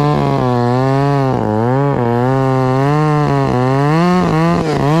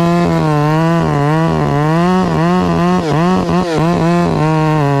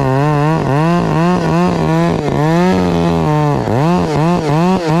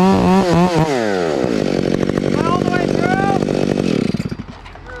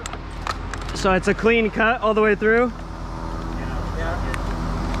 So it's a clean cut all the way through? Yeah.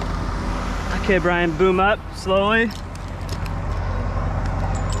 Okay, Brian, boom up slowly.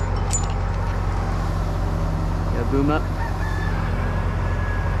 Yeah, boom up.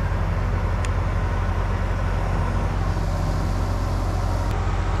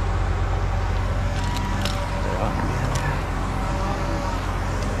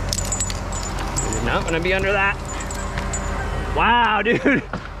 You're not gonna be under that. Wow, dude.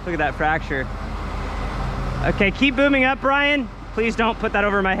 Look at that fracture. Okay, keep booming up, Brian. Please don't put that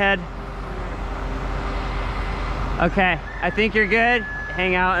over my head. Okay, I think you're good.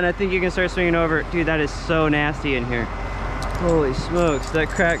 Hang out, and I think you can start swinging over. Dude, that is so nasty in here. Holy smokes, that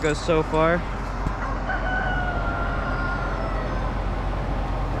crack goes so far.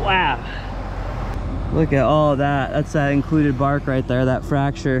 Wow. Look at all that. That's that included bark right there, that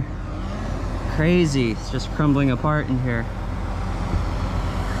fracture. Crazy, it's just crumbling apart in here.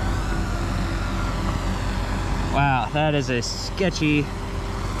 Wow, that is a sketchy,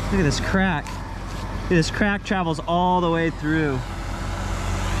 look at this crack. This crack travels all the way through.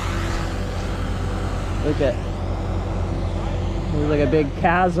 Look at, there's like a big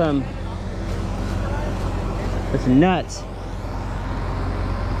chasm. It's nuts.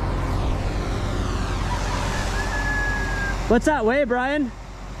 What's that weigh, Brian?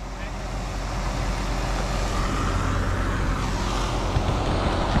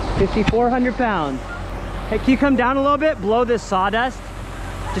 £5,400. Hey, can you come down a little bit, blow this sawdust?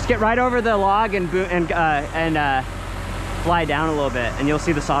 Just get right over the log and fly down a little bit, and you'll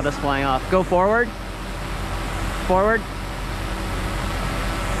see the sawdust flying off. Go forward. Forward.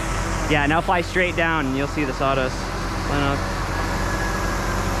 Yeah, now fly straight down, and you'll see the sawdust flying off.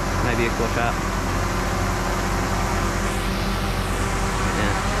 Might be a cool shot.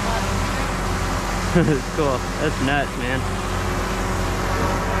 Yeah. That's cool. That's nuts, man.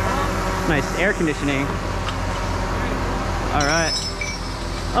 Nice air conditioning. All right.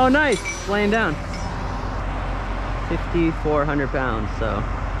 Oh, nice. Laying down. 5,400 pounds. So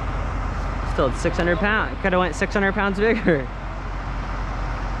still at 600 pounds. Could have went 600 pounds bigger.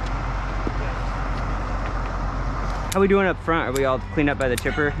 How are we doing up front? Are we all cleaned up by the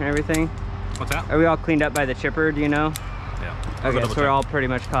chipper and everything? What's that? Are we all cleaned up by the chipper? Do you know? Yeah. Okay, so we're all pretty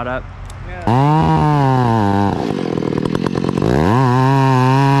much caught up. Yeah.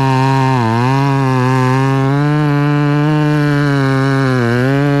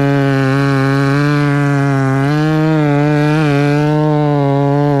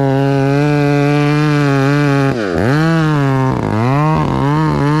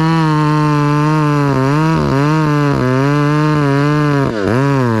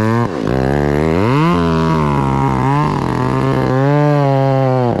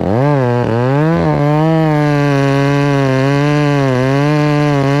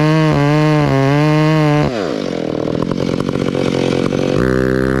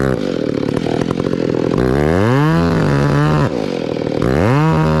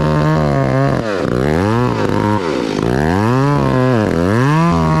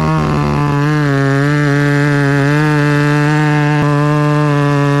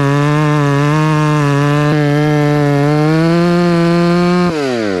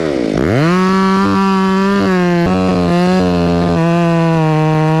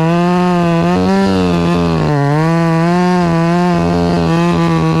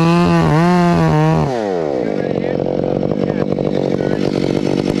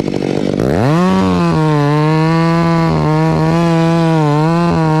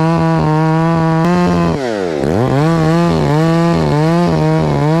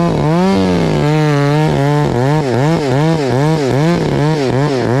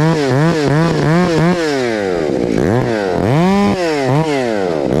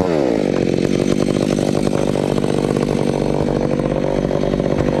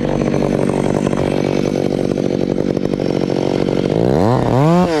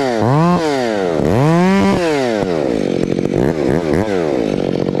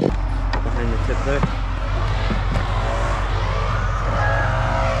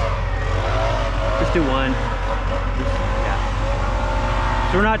 Let's do one. Yeah.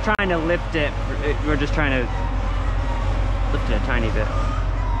 So we're not trying to lift it. We're just trying to lift it a tiny bit.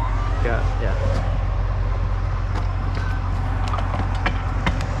 Yeah.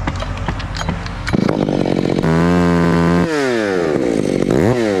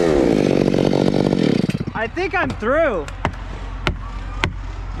 I think I'm through.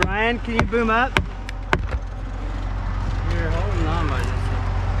 Brian, can you boom up? You're holding on by just a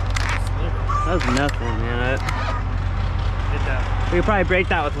little bit. That was nothing, man. Hit that. We could probably break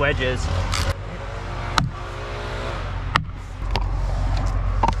that with wedges.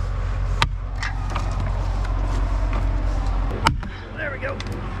 There we go.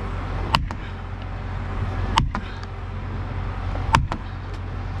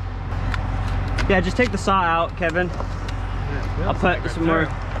 Yeah, just take the saw out, Kevin. I'll put some more.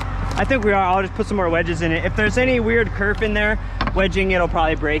 I think we are. I'll just put some more wedges in it. If there's any weird kerf in there, wedging it'll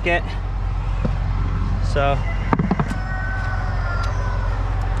probably break it. So.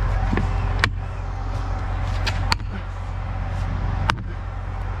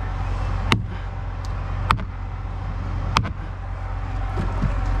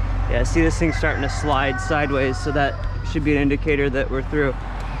 Yeah, see this thing's starting to slide sideways, so that should be an indicator that we're through.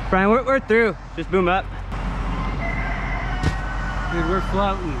 Brian, we're through. Just boom up. Dude, we're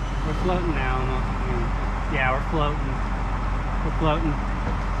floating. We're floating now. Yeah, we're floating. We're floating.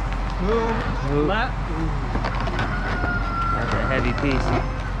 Ooh. Left. That's a heavy piece.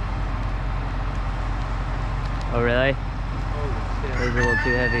 Oh, really? Holy shit. That was a little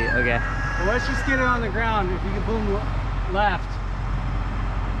too heavy. Okay. Well, let's just get it on the ground. If you can boom left.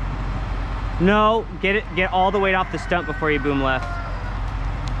 No, get all the weight off the stump before you boom left.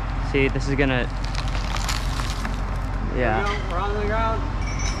 See, this is gonna. Yeah. We're on the ground.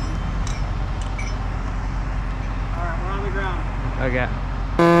 All right, we're on the ground. Okay.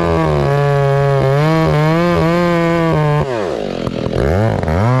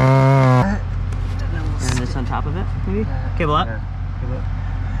 And this on top of it, maybe? Cable up. Yeah.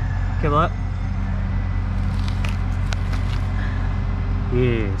 Cable up.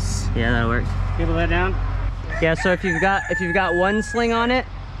 Yes. Yeah, that'll work. Cable that down. Yeah, so if you've got one sling on it,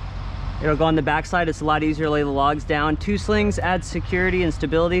 it'll go on the backside. It's a lot easier to lay the logs down. 2 slings adds security and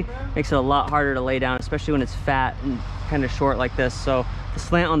stability. Makes it a lot harder to lay down, especially when it's fat and kind of short like this. So the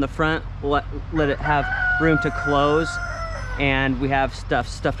slant on the front will let it have room to close, and we have stuff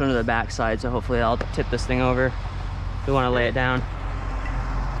stuffed under the backside. So hopefully I'll tip this thing over. We want to lay it down.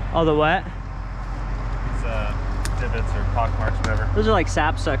 Oh, the what? It's divots or pock marks, whatever. Those are like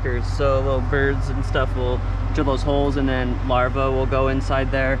sap suckers. So little birds and stuff will drill those holes, and then larvae will go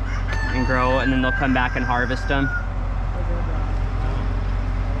inside there and grow, and then they'll come back and harvest them.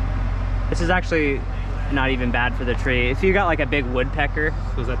 This is actually not even bad for the tree. If you got like a big woodpecker.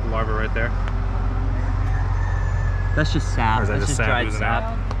 So is that the larva right there? That's just sap. Or is that That's just just sap dried oozing sap.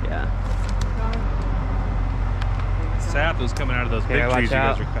 out? Yeah. Sap was coming out of those big Okay, trees you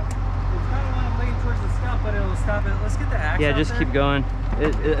watch guys were cutting. It's kind of want to lean towards the stump, but it'll stop it. Let's get the axe. Yeah, out just there. keep going.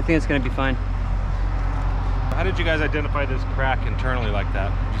 I think it's gonna be fine. How did you guys identify this crack internally like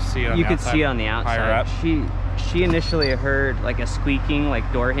that? Did you see it on You the could outside? see it on the outside. Higher up? She initially heard like a squeaking, like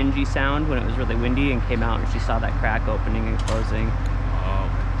door hingey sound when it was really windy, and came out and she saw that crack opening and closing. Oh.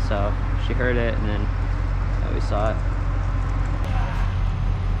 So she heard it, and then we saw it.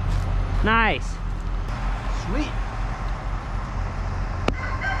 Nice. Sweet.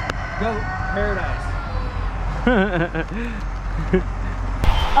 Go paradise.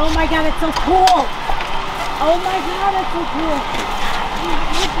 Oh my god, it's so cool! Oh my god, it's so cool!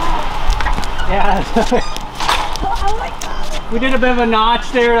 Yeah. Oh my god! We did a bit of a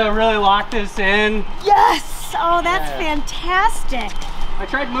notch there to really lock this in. Yes! Oh, that's fantastic! I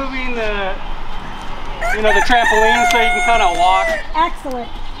tried moving the trampoline so you can kind of walk. Excellent.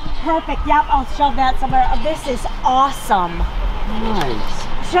 Perfect. Yep, I'll shove that somewhere. Oh, this is awesome. Nice.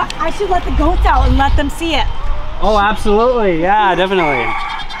 I should let the goats out and let them see it. Oh, absolutely. Yeah, definitely.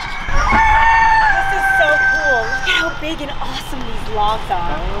 This is so cool. Look at how big and awesome these logs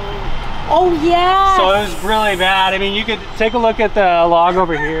are. Oh, yeah. So it was really bad. I mean, you could take a look at the log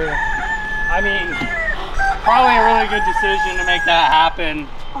over here. I mean, probably a really good decision to make that happen.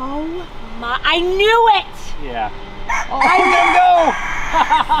 Oh my, I knew it. Yeah. Oh, go.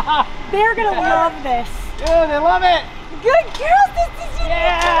 They're gonna love this. Yeah, they love it. Good girls, this is your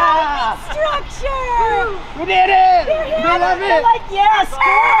structure. We did it. They love it. They're like, yes,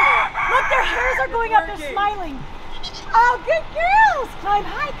 girl. Look, their hairs are going up. They're smiling. Oh, good girls. Climb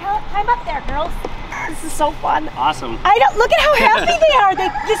high. Climb up there, girls. This is so fun. Awesome. I don't. Look at how happy they are.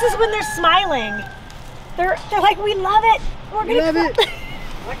 This is when they're smiling. They're like, we love it. We're gonna love it.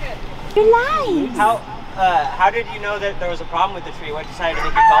 Look at. Your lives. How did you know that there was a problem with the tree? What decided to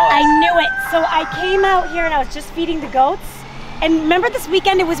make you call us? I knew it. So I came out here and I was just feeding the goats. And remember this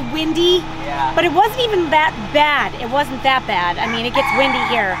weekend it was windy? Yeah. But it wasn't even that bad. It wasn't that bad. I mean, it gets windy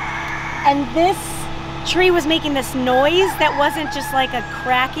here. And this tree was making this noise that wasn't just like a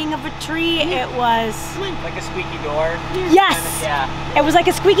cracking of a tree. It was... Like a squeaky door? Yes! Yeah. It was like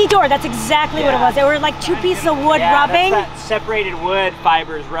a squeaky door. That's exactly what it was. They were like two pieces of wood rubbing. That's that separated wood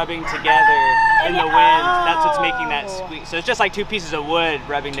fibers rubbing together in the wind. That's what's making that squeak. So it's just like two pieces of wood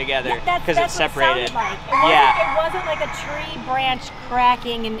rubbing together because it's separated. It wasn't like a tree branch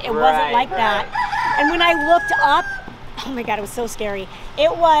cracking, and it wasn't like that. And when I looked up, oh my God, it was so scary.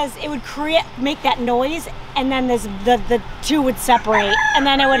 It would make that noise, and then the two would separate, and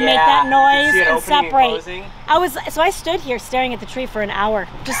then it would make that noise and separate. So I stood here staring at the tree for an hour,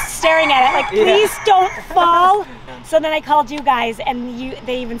 just staring at it, like, please don't fall. So then I called you guys, and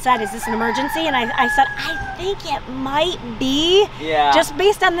they even said, is this an emergency? And I said, I think it might be, just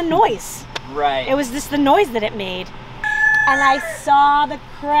based on the noise. Right. It was just the noise that it made. And I saw the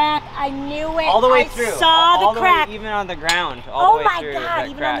crack. I knew it. All the way through. I saw the crack. Even on the ground. All the way through. Oh my God,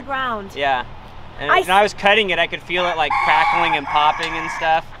 even on the ground. Yeah. And when I was cutting it, I could feel it like crackling and popping and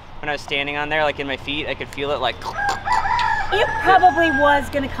stuff. When I was standing on there, like in my feet, I could feel it like... It probably was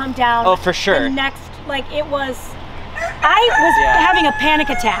going to come down. Oh, for sure. The next, like it was... I was having a panic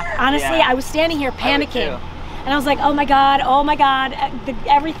attack. Honestly, I was standing here panicking. And I was like, oh my God,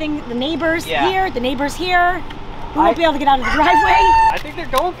 everything, the neighbors here, the neighbors here. We won't be able to get out of the driveway. I think they're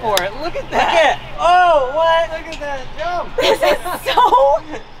going for it. Look at that. Look at, oh, what? Look at that jump. This is so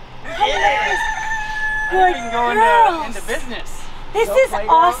hilarious. Good girls. Into business. This is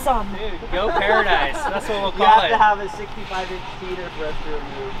awesome. Dude, go paradise. That's what we'll You call have it. to have a 65-inch feeder for us to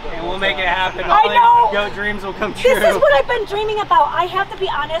remove. And we'll make it happen. I know. Your dreams will come true. This is what I've been dreaming about. I have to be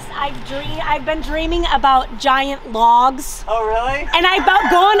honest. I've been dreaming about giant logs. Oh, really? And I've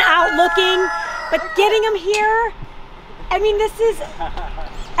gone out looking, but getting them here. I mean, this is.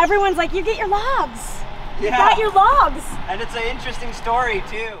 Everyone's like, you get your logs. You got your logs. And it's an interesting story,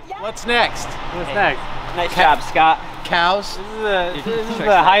 too. What's next? What's next? Nice job, Scott. Cows? This is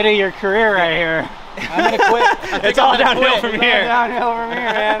the height of your career right here. I'm gonna quit. It's all downhill from here. Downhill from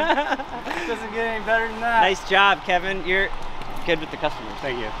here, man. It doesn't get any better than that. Nice job, Kevin. You're good with the customers.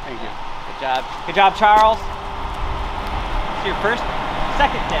 Thank you. Thank you. Good job. Good job, Charles. It's your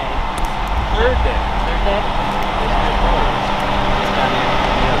second day. Third day. Third day?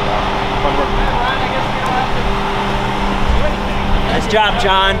 Nice job,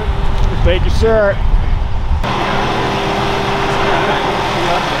 John. Thank you, sir.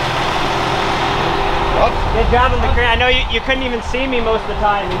 Good job on the crane. I know you couldn't even see me most of the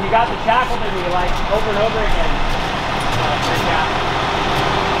time, and you got the shackle to me like over and over again.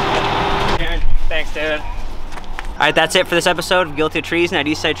 Good job. Thanks, dude. All right, that's it for this episode of Guilty of Treason at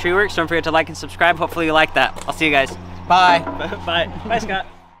Eastside Tree Works. Don't forget to like and subscribe. Hopefully you like that. I'll see you guys. Bye. Bye. Bye, Scott.